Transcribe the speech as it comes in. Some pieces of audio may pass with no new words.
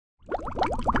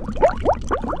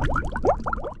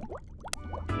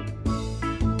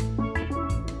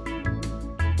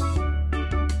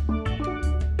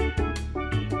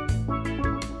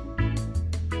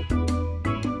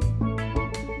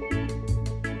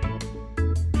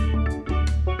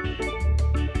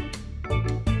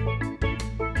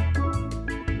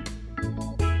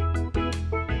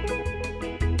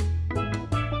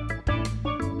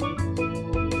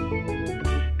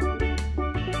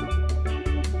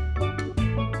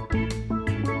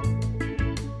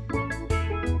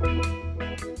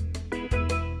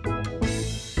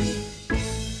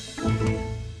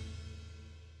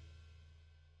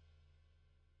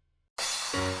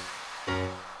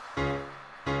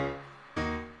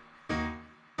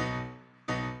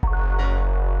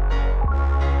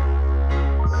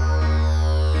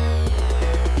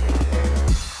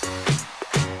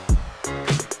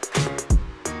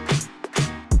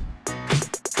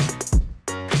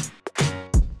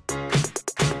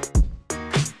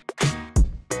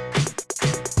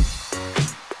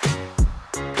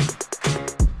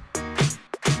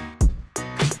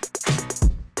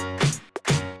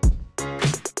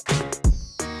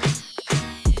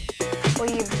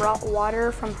We brought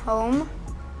water from home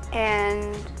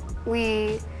and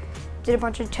we did a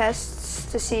bunch of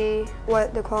tests to see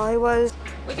what the quality was.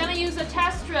 We're gonna use a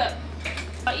test strip.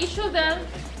 Each of them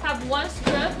have one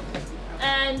strip,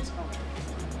 and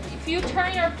if you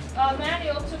turn your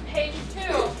manual to page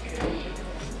 2,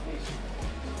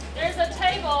 there's a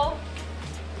table,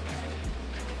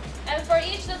 and for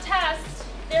each of the tests,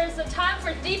 there's a time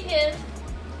for deeping.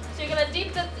 So you're gonna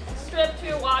deep the strip to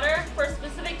your water for a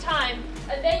specific time,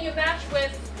 and then you match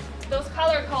with those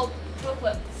color called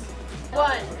booklets.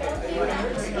 1,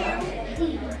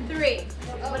 2, 3.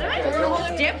 What am I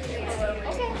doing? Dip.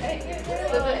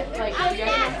 Okay.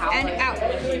 And out.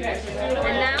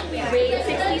 And now we wait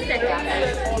 60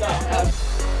 seconds.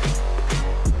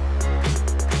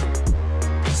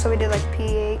 So we did like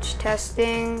pH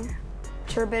testing,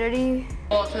 turbidity.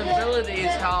 Well, turbidity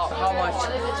is how much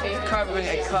carbon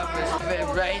it covers. If it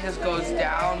rains, it goes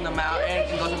down the mountains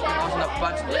and goes in a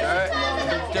bunch of dirt.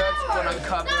 The dirt's going to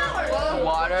cover the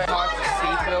water. It's hard to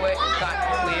see through it. It's not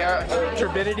clear.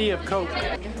 Turbidity of Coke.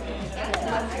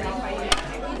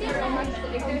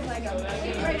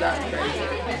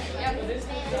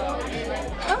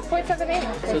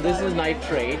 So this is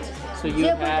nitrate. So you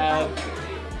have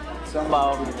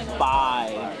about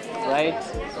 5, right?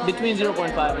 Between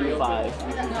 0.5 and 5.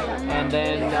 And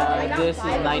then this is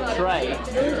nitrite.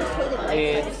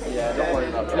 It's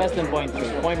less than 0.3,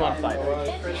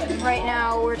 0.15. Right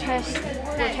now we're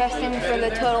testing for the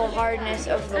total hardness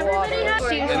of the water. It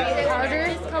seems to be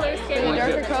harder, the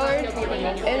darker colors.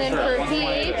 And then for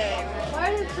pH,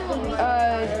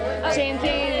 same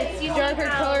thing, darker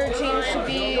color seems to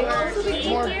be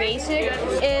more basic.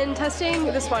 In testing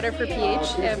this water for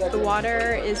pH, if the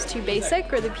water is too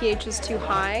basic or the pH is too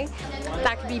high,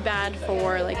 that could be bad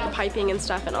for like the piping and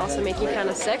stuff and also make you kind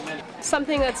of sick.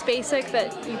 Something that's basic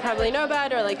that you probably know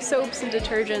about are like soaps and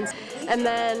detergents. And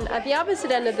then at the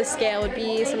opposite end of the scale would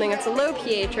be something that's a low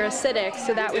pH or acidic,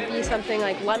 so that would be something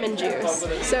like lemon juice.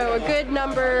 So a good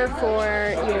number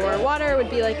for your water would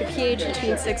be like a pH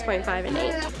between 6.5 and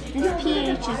 8. The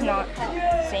pH is not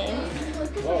the same,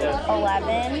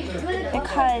 11,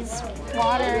 because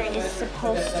water is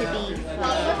supposed to be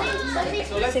from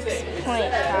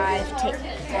 6.5 to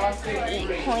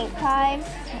 8.5,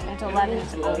 and 11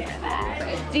 is over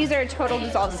that. These are total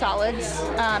dissolved solids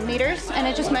meters, and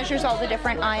it just measures all the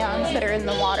different ions that are in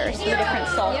the water, so the different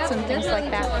salts and things like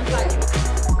that.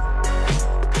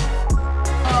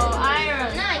 Oh,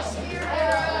 iron. Nice.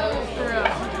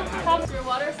 Is your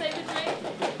water safe to drink?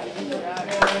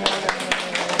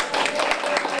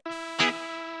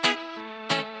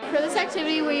 For this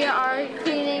activity, we are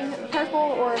cleaning purple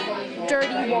or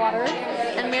dirty water,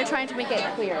 and we're trying to make it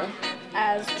clear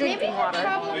as drinking water.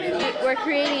 We're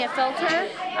creating a filter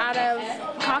out of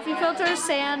coffee filters,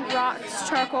 sand, rocks,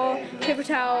 charcoal, paper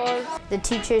towels. The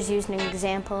teachers used an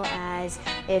example as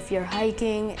if you're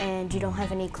hiking and you don't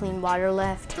have any clean water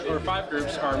left. Our 5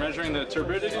 groups are measuring the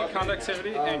turbidity,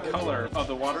 conductivity, and color of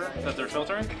the water that they're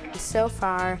filtering. So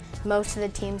far, most of the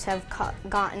teams have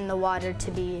gotten the water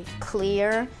to be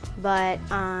clear, but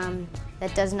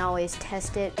that doesn't always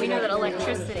test it. We know that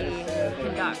electricity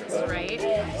conducts, right?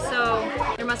 So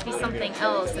there must be something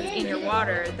else that's in your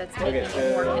water that's making it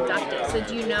more conductive. So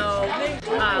do you know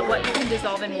what you can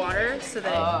dissolve in water so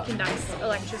that it conducts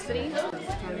electricity?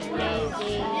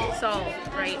 Maybe Salt,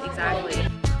 right, exactly.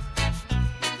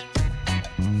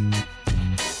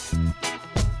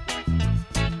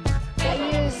 I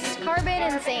use carbon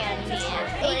and sand.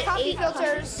 8 coffee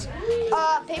filters,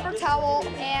 paper towel,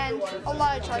 and a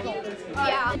lot of charcoal.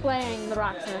 Yeah. Playing the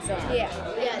rocks in the sand. Yeah.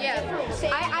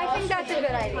 I think that's a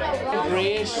good idea.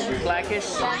 Grayish, blackish.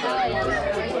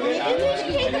 Maybe we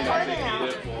should take the carbon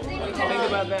out. Think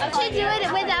about that. I should do it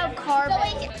without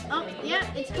carbon. Oh,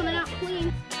 yeah, it's coming out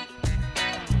clean.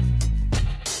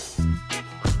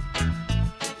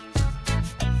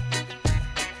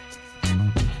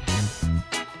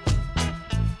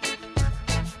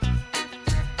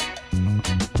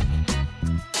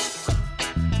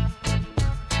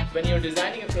 When you're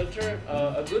designing a filter,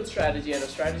 a good strategy and a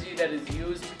strategy that is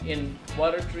used in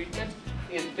water treatment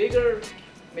is bigger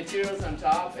materials on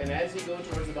top, and as you go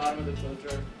towards the bottom of the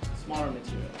filter, smaller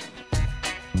materials.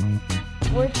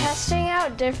 We're testing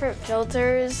out different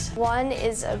filters. One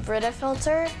is a Brita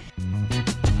filter.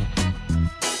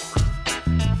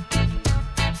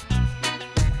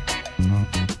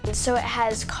 So it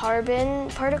has carbon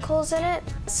particles in it.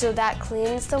 so that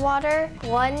cleans the water.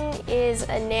 One is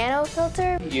a nano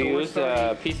filter. You use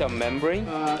a piece of membrane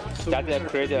that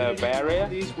creates a barrier,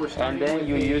 and then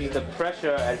you use the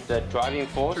pressure as the driving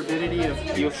force.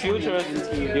 You filter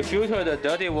the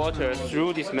dirty water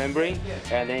through this membrane,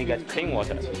 and then you get clean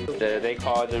water. They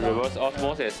call it reverse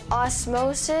osmosis.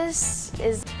 Osmosis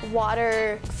is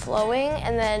water flowing,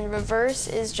 and then reverse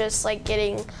is just like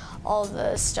getting all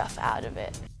the stuff out of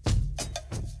it.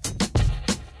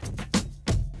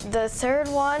 The third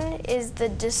one is the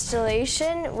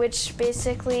distillation, which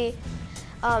basically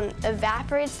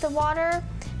evaporates the water,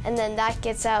 and then that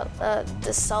gets out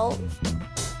the salt.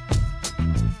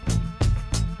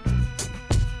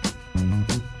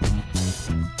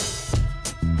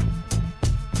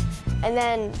 And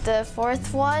then the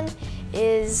fourth one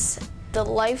is the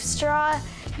life straw.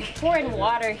 You pour in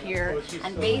water here,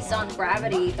 and based on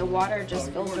gravity, the water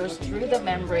just filters through the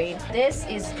membrane. This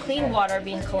is clean water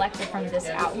being collected from this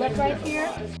outlet right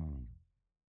here.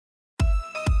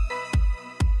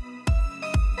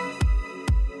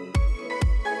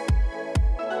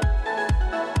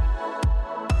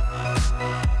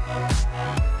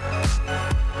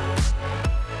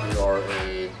 We are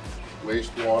a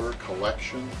wastewater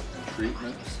collection and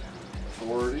treatment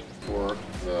authority for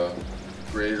the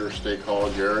greater State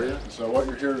College area. So what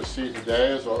you're here to see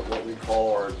today is what we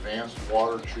call our advanced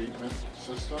water treatment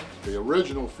system. The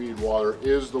original feed water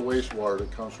is the wastewater that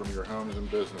comes from your homes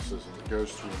and businesses, and it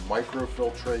goes through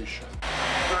microfiltration.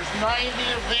 There's 90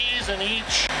 of these in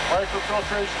each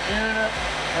microfiltration unit,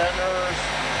 and there's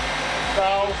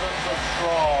thousands of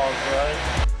straws, right?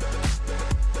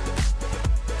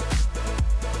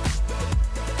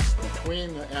 Between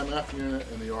the MF unit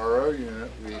and the RO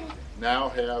unit, we now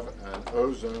have an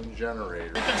ozone generator.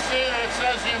 You can see that it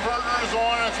says the inverter is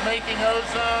on, it's making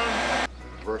ozone.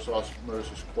 Reverse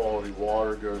osmosis quality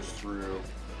water goes through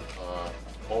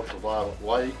ultraviolet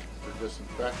light for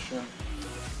disinfection.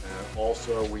 And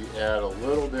also we add a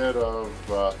little bit of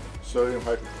sodium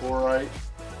hypochlorite.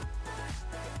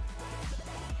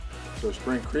 So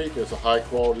Spring Creek is a high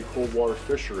quality cold water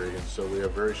fishery, and so we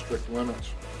have very strict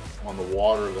limits on the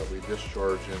water that we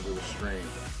discharge into the stream.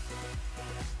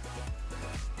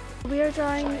 We are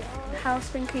drawing how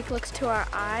Spring Creek looks to our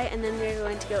eye, and then we're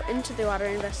going to go into the water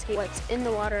and investigate what's in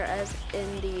the water as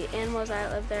in the animals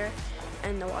that live there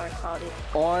and the water quality.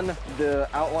 On the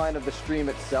outline of the stream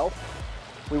itself,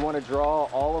 we want to draw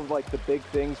all of like the big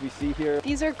things we see here.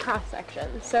 These are cross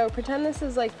sections. So pretend this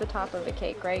is like the top of a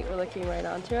cake, right? We're looking right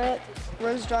onto it.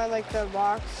 We're just drawing like the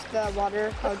rocks, the water,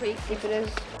 how deep it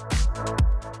is.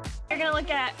 You're gonna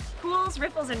look at pools,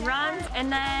 ripples, and runs,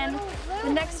 and then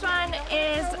the next one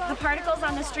is the particles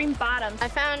on the stream bottom. I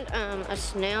found a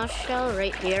snail shell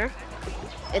right here.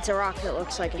 It's a rock that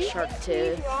looks like a shark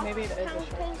tooth. Maybe it is a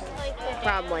shark.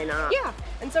 Probably not. Yeah,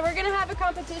 and so we're gonna have a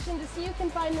competition to see who can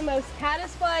find the most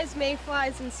caddisflies,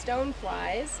 mayflies, and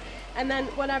stoneflies, and then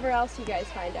whatever else you guys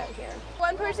find out here.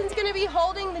 One person's gonna be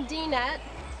holding the D-net.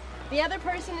 The other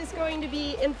person is going to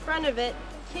be in front of it,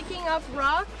 kicking up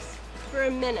rocks for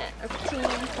a minute. 15, 14,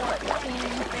 15.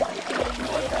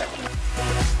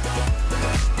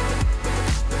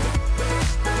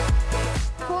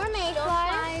 Poor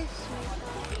mayflies.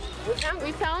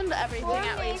 We found everything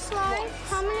at least.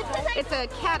 How many? It's a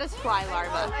caddisfly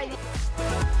larva.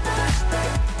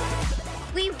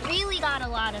 We really got a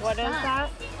lot of What stuff. is that?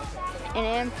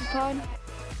 An amphipod.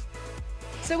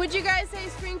 So would you guys say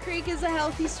Spring Creek is a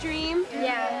healthy stream?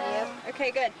 Yeah. Yep.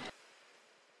 Okay, good.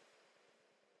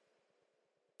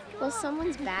 Well,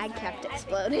 someone's bag kept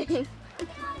exploding.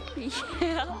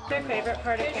 Yeah. Their favorite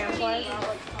part of camp was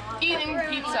eating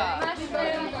pizza.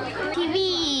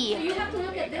 TV.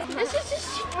 This is just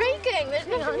striking. There's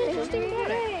nothing interesting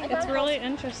about it. It's really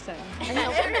interesting.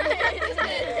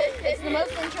 It's the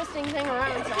most interesting thing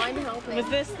around, so I'm helping. Was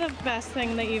this the best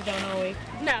thing that you've done all week?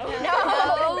 No.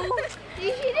 No.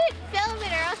 You shouldn't film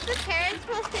it, or else the parents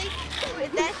will think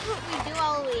that's what we do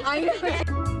all week. I know.